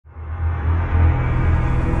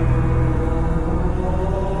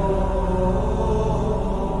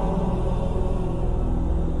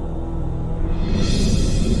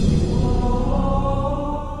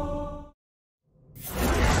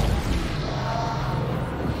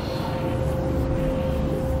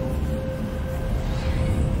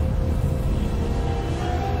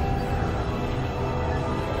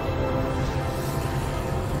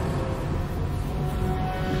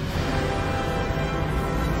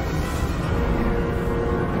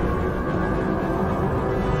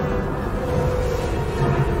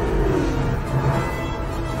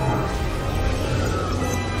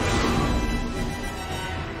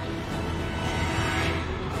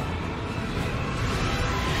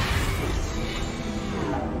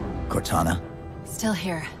Cortana? Still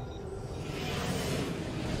here.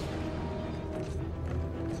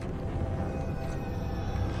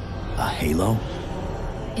 A halo?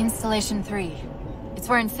 Installation 3. It's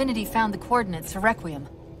where Infinity found the coordinates for Requiem.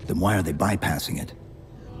 Then why are they bypassing it?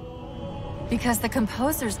 Because the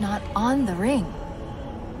composer's not on the ring.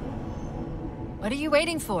 What are you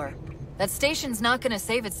waiting for? That station's not gonna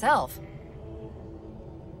save itself.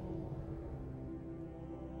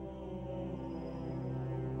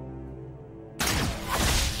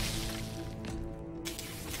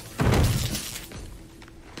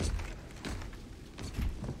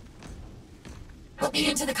 Put me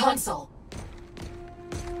into the console.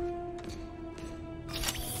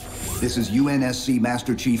 This is UNSC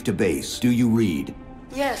Master Chief to base. Do you read?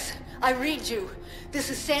 Yes, I read you. This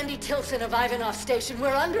is Sandy Tilson of Ivanov Station.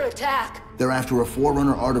 We're under attack. They're after a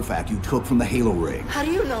Forerunner artifact you took from the Halo ring. How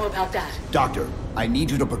do you know about that? Doctor, I need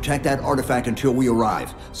you to protect that artifact until we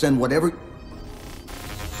arrive. Send whatever...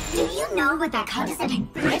 Do you know what that condescending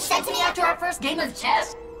bitch said to me after our first game of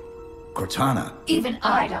chess? Cortana. Even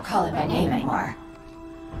I don't call it by name anymore.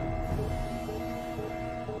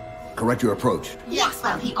 Correct your approach. Yes,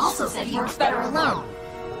 well, he also said he works better alone.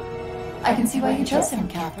 I can see why you chose him,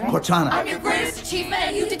 Catherine. Cortana. I'm your greatest achievement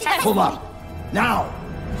and you detest Pull me. up! Now!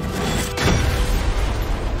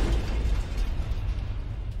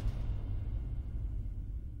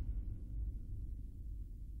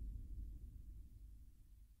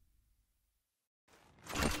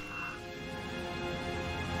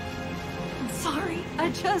 I'm sorry, I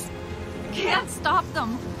just can't stop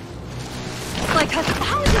them. It's like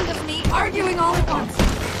 1,000 of me arguing all at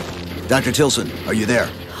once. Dr. Tilson, are you there?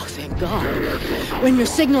 Oh, thank God. When your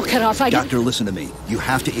signal cut off, Doctor, listen to me. You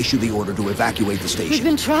have to issue the order to evacuate the We've station.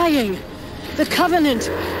 been trying. The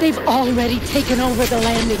Covenant, they've already taken over the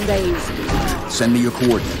landing bays. Send me your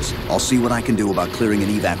coordinates. I'll see what I can do about clearing an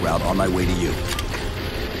evac route on my way to you.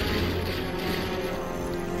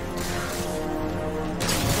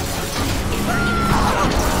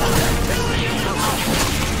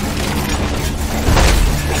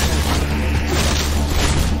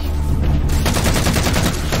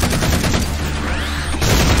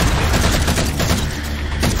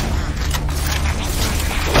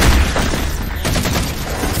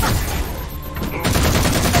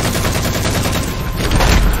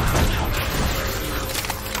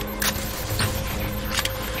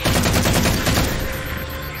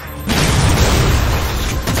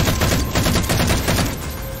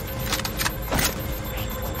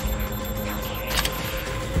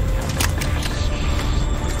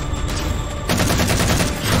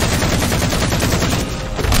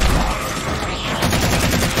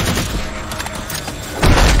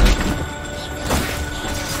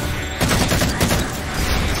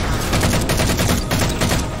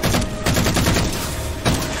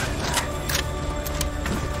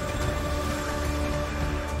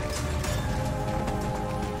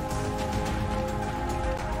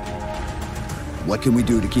 What can we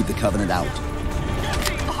do to keep the Covenant out?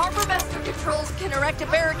 The Harbor Master Controls can erect a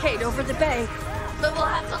barricade over the bay, but we'll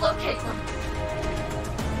have to locate them.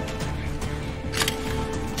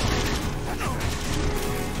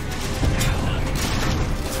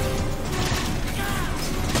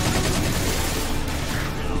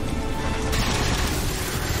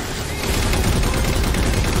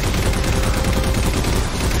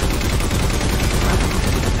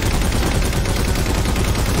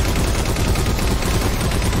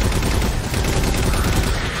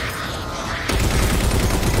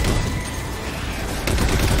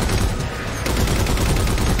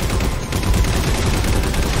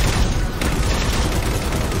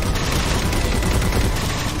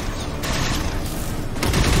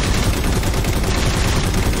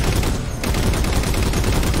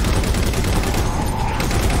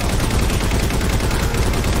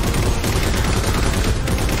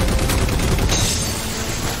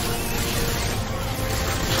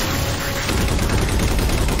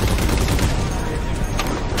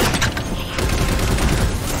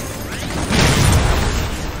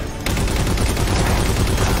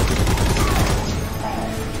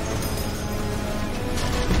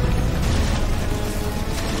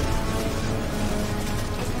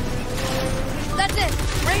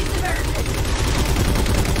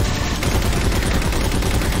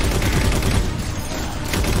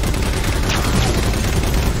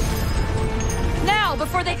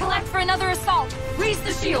 Before they collect for another assault, raise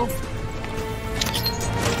the shields.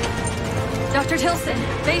 Dr. Tilson,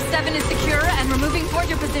 Base 7 is secure and we're moving toward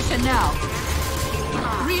your position now.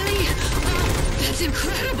 Really? That's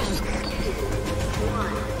incredible!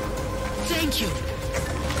 Thank you.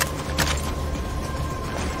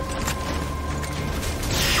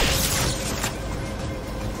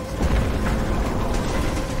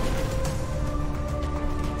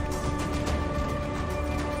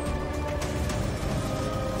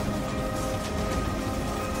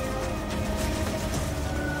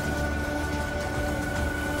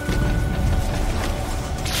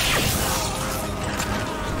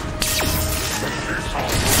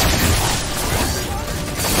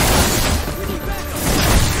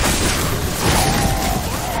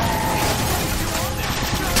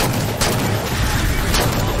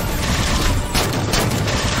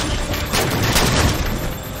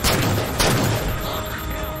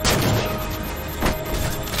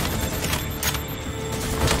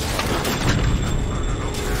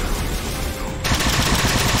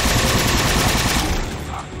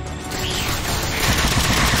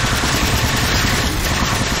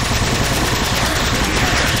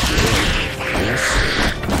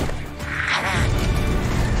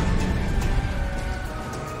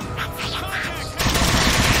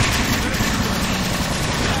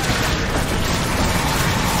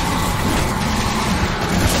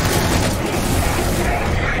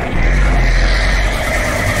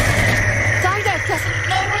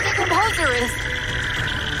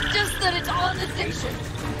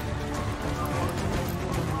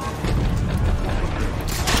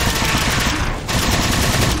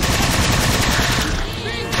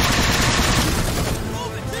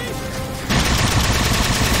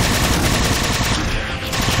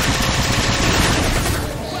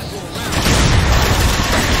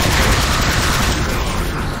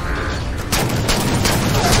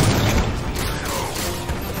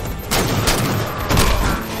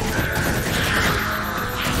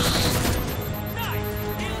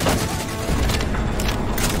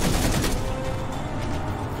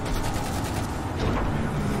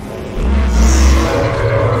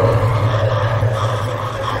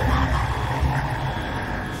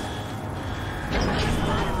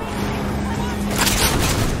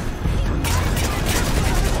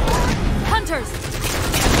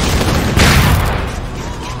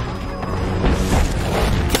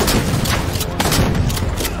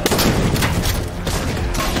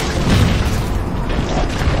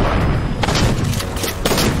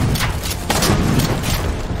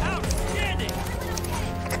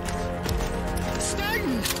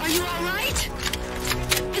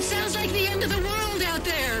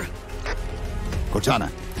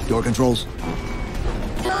 Cortana, door controls?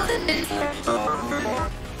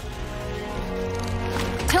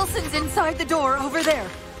 Tilson's inside the door, over there.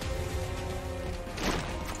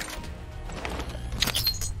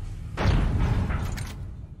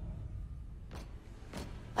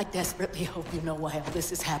 I desperately hope you know why all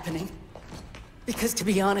this is happening. Because to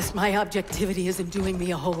be honest, my objectivity isn't doing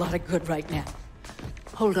me a whole lot of good right now.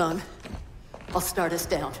 Hold on. I'll start us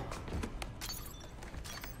down.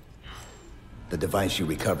 The device you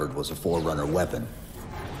recovered was a Forerunner weapon.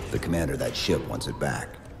 The commander of that ship wants it back.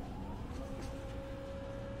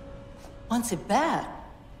 Wants it back?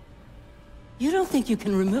 You don't think you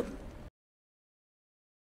can remove...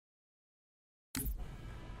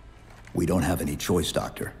 We don't have any choice,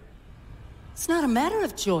 Doctor. It's not a matter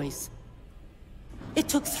of choice. It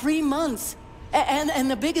took 3 months, and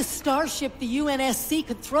the biggest starship the UNSC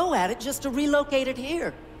could throw at it just to relocate it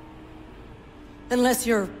here. Unless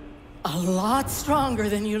you're a lot stronger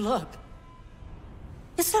than you look.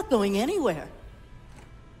 It's not going anywhere.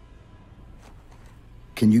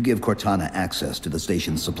 Can you give Cortana access to the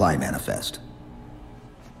station's supply manifest?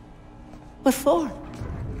 What for?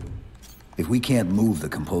 If we can't move the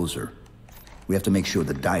composer, we have to make sure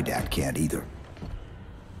the Didact can't either.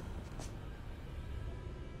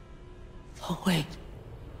 Oh, wait.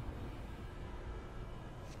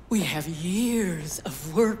 We have years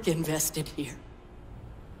of work invested here.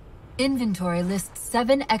 Inventory lists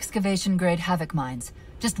 7 excavation-grade Havoc mines.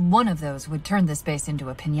 Just one of those would turn this base into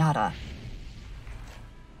a piñata.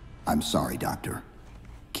 I'm sorry, Doctor.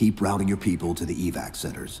 Keep routing your people to the evac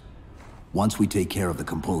centers. Once we take care of the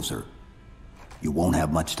composer, you won't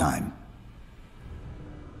have much time.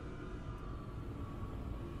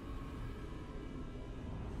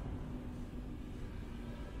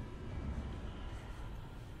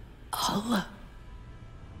 I'll,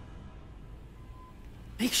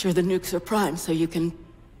 make sure the nukes are primed so you can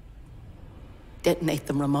detonate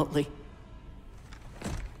them remotely.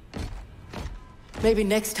 Maybe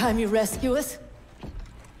next time you rescue us, you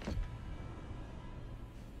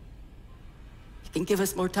can give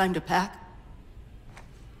us more time to pack.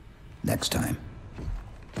 Next time.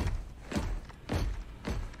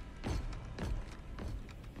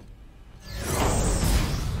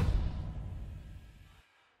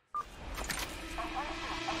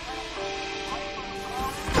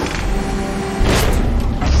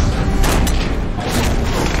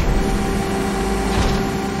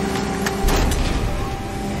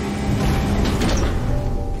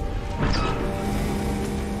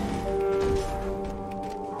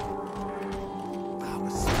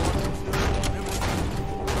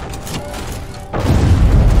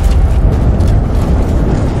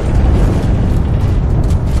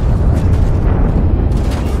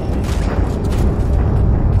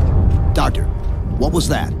 What was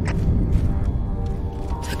that?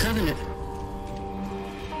 The Covenant.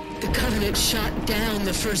 The Covenant shot down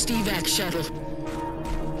the first evac shuttle.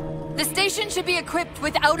 The station should be equipped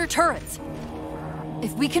with outer turrets.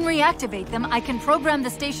 If we can reactivate them, I can program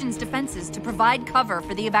the station's defenses to provide cover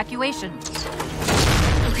for the evacuation.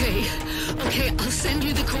 Okay, I'll send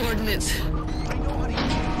you the coordinates.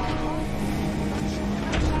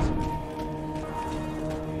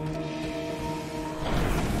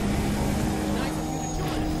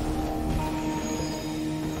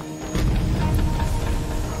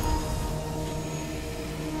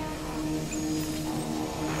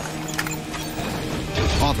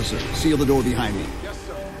 Officer, seal the door behind me. Yes,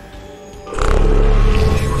 sir.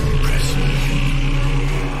 You impress me.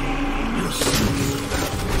 Your single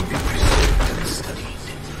will be preserved and studied.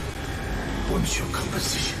 Once your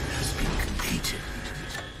composition has been completed.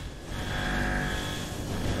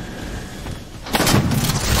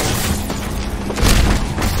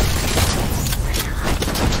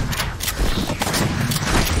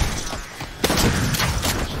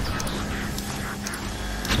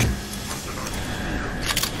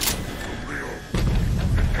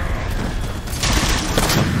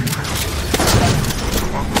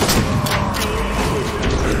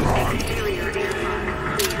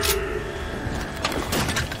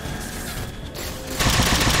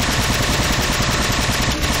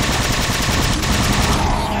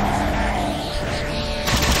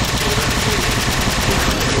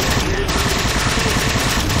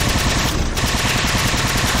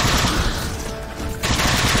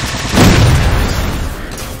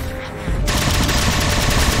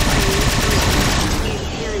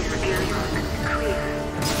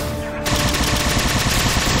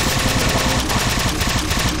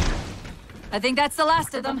 I think that's the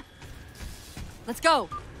last of them. Let's go.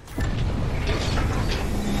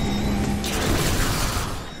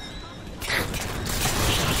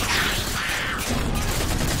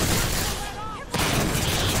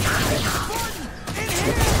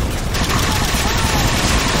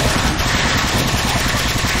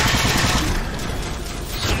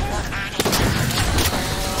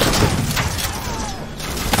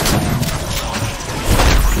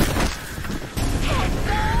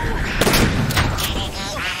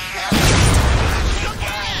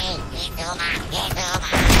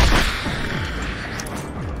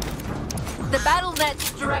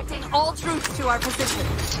 nets directing all troops to our position.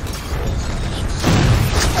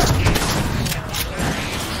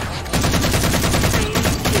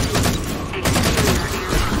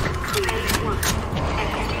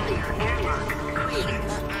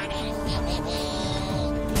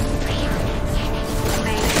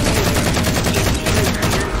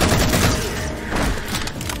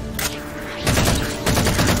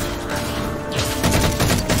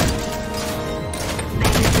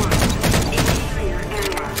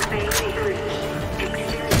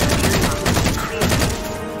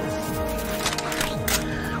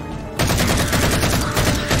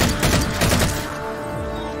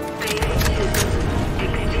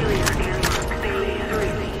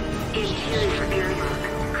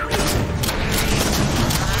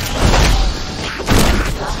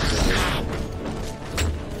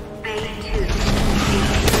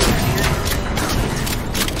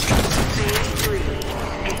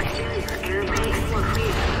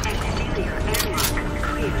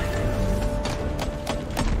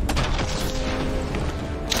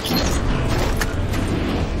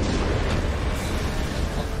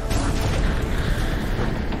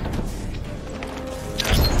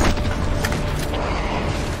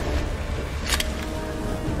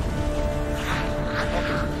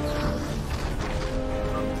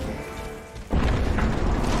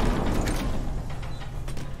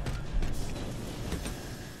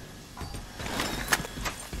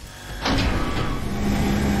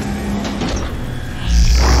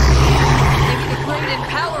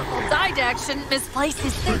 Shouldn't misplace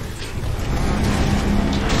his things.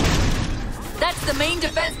 That's the main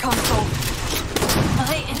defense console.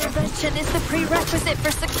 My intervention is the prerequisite for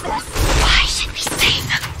success. Why should we sing?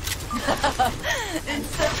 It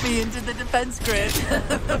sent me into the defense grid.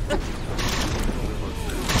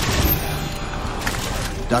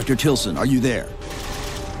 Dr. Tilson, are you there?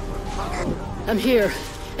 I'm here.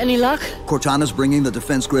 Any luck? Cortana's bringing the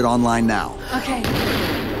defense grid online now. Okay,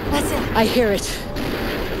 that's it. I hear it.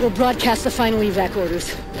 We'll broadcast the final evac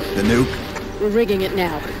orders. The nuke? We're rigging it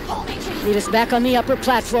now. Meet us back on the upper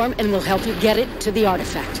platform and we'll help you get it to the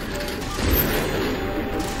artifact.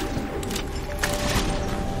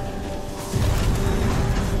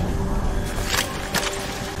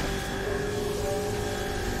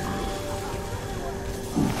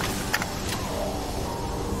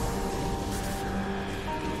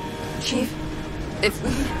 Chief, if we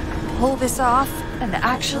pull this off and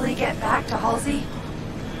actually get back to Halsey,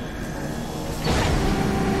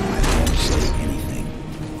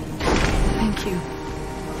 thank you.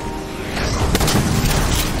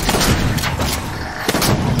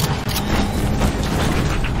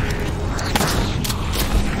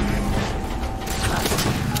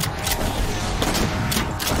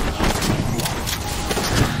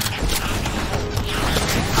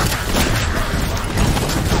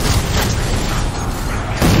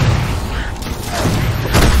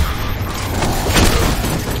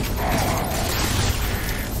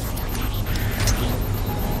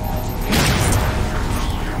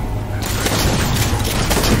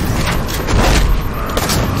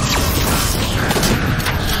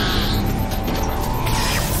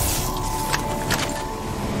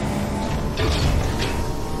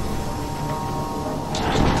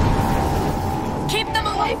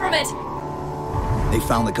 They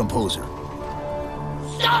found the composer.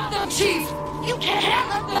 Stop them, Chief! You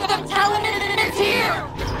can't let them tell him it's here!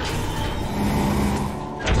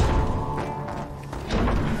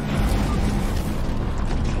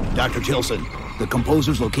 Dr. Tilson, the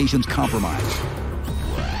composer's location's compromised.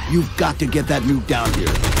 You've got to get that nuke down here.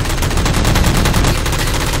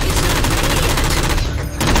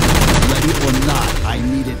 Ready or not, I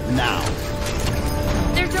need it now.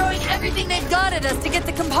 They're throwing everything they've got at us to get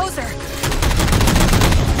the composer.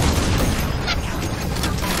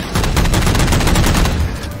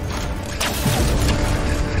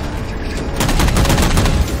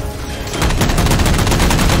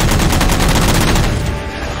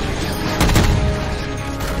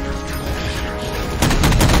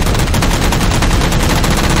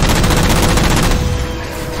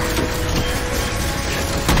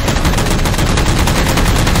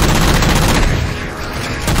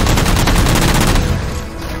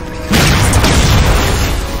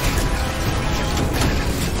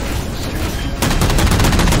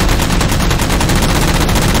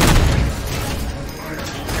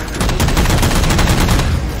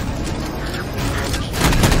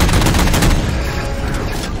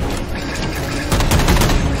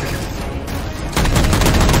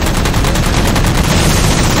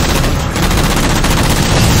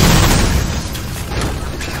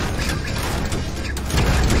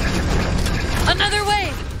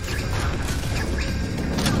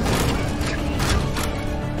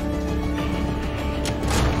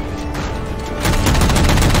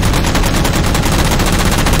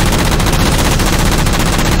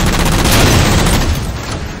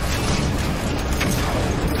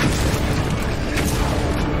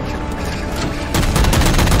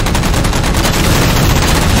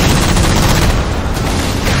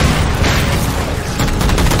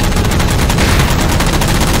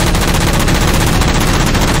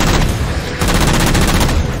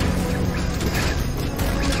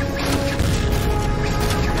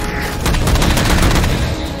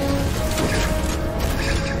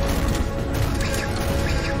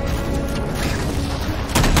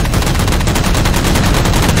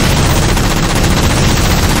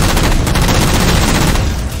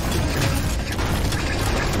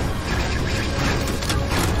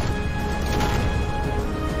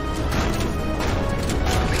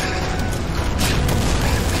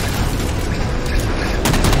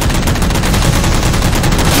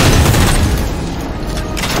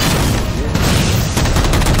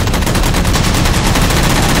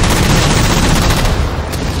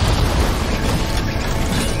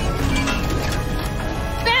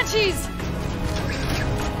 Freeze!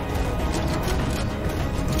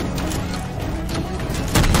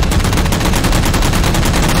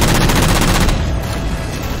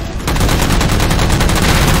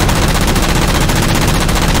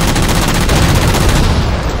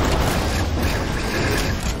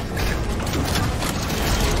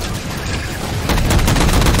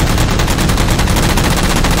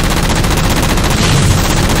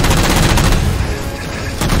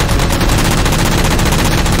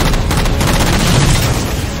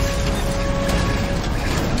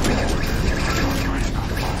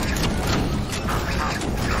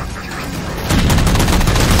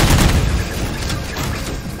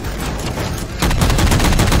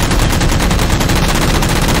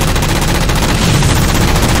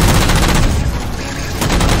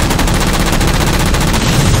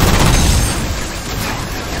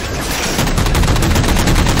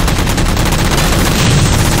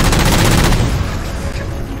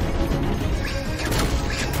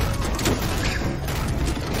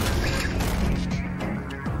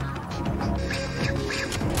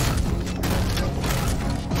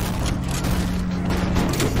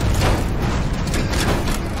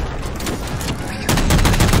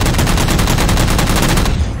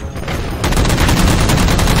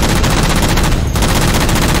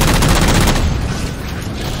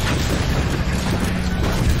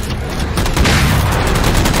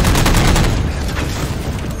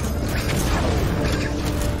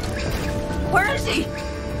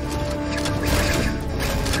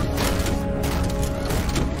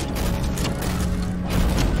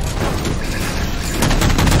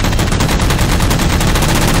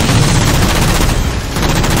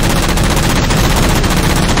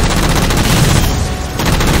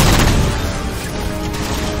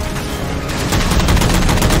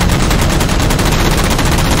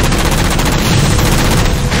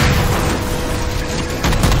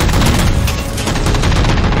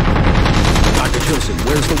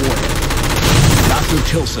 Where's the warrior? Dr.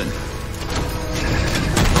 Tilson.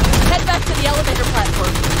 Head back to the elevator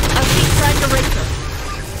platform. I'll keep trying to raise her.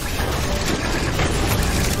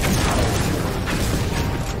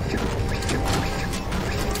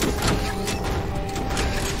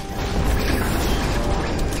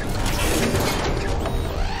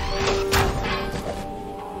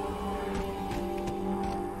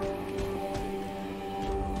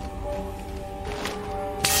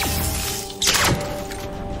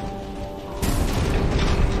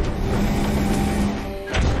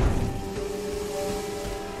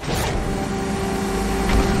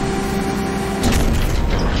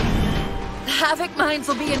 Havoc mines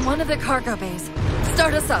will be in one of the cargo bays.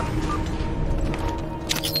 Start us up.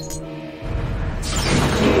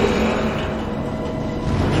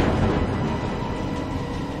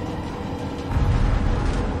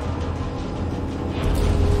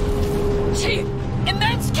 Chief!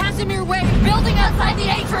 Immense Casimir wave building outside the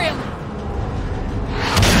atrium!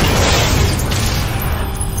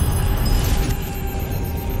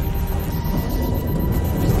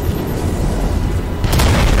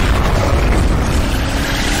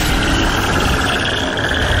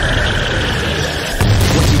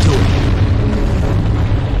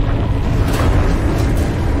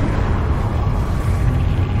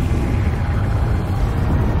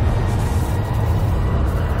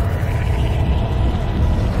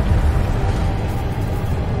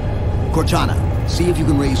 Cortana, see if you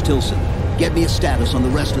can raise Tilson. Get me a status on the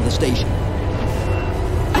rest of the station.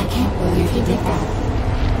 I can't believe you did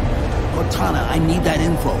that. Cortana, I need that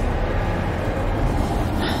info.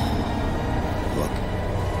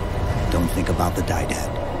 Look, don't think about the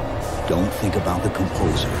Didad. Don't think about the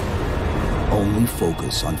composer. Only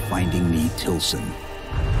focus on finding me Tilson.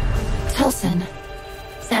 Tilson.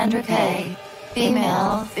 Sandra Kay.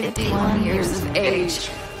 Female, 51 years of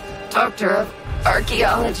age. Doctor of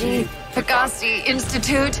Archaeology. Pegasi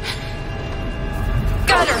Institute.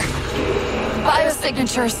 Got her!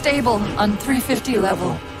 Biosignature stable on 350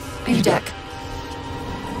 level. B deck.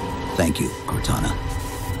 Thank you, Cortana.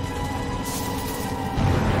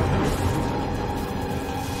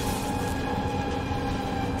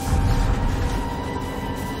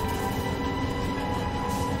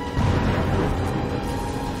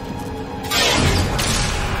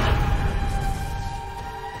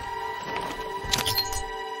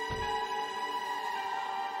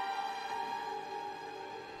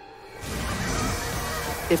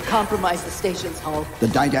 They've compromised the station's hull. The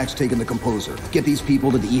Didact's taken the composer. Get these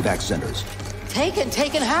people to the evac centers.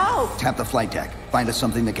 Taken how? Tap the flight deck. Find us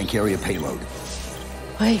something that can carry a payload.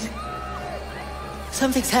 Wait.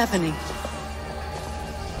 Something's happening.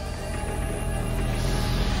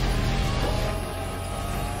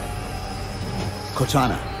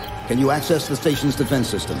 Cortana, Can you access the station's defense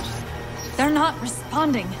systems? They're not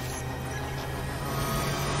responding.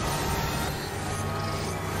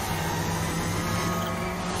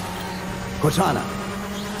 Cortana!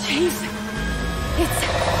 Jeez.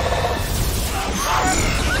 It's...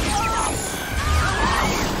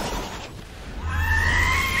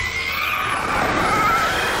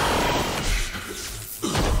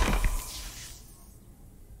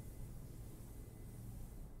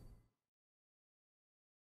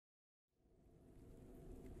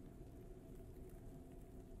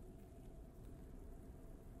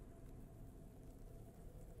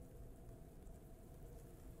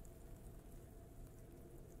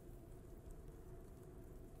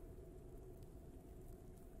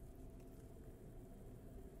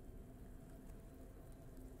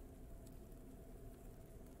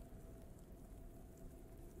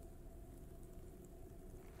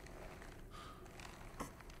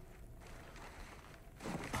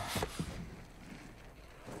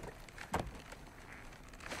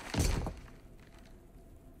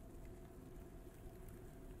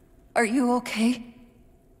 Are you okay?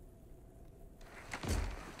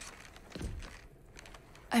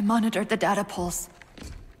 I monitored the data pulse.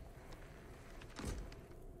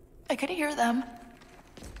 I could hear them.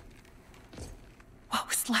 What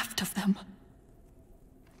was left of them?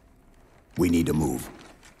 We need to move.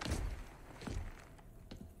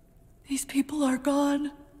 These people are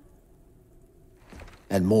gone.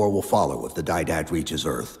 And more will follow if the Dydad reaches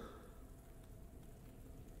Earth.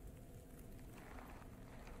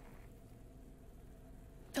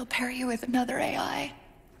 They'll pair you with another AI.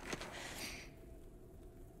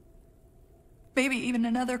 Maybe even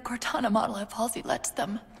another Cortana model if Halsey lets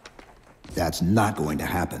them. That's not going to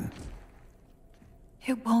happen.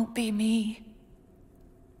 It won't be me.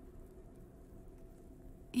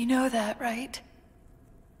 You know that, right?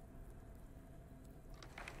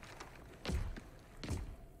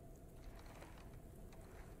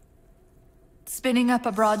 Spinning up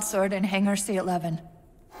a broadsword in Hangar C-11.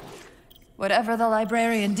 Whatever the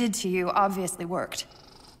librarian did to you obviously worked.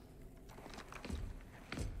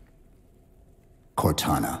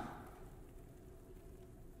 Cortana.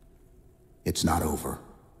 It's not over.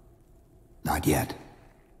 Not yet.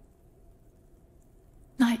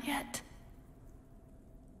 Not yet.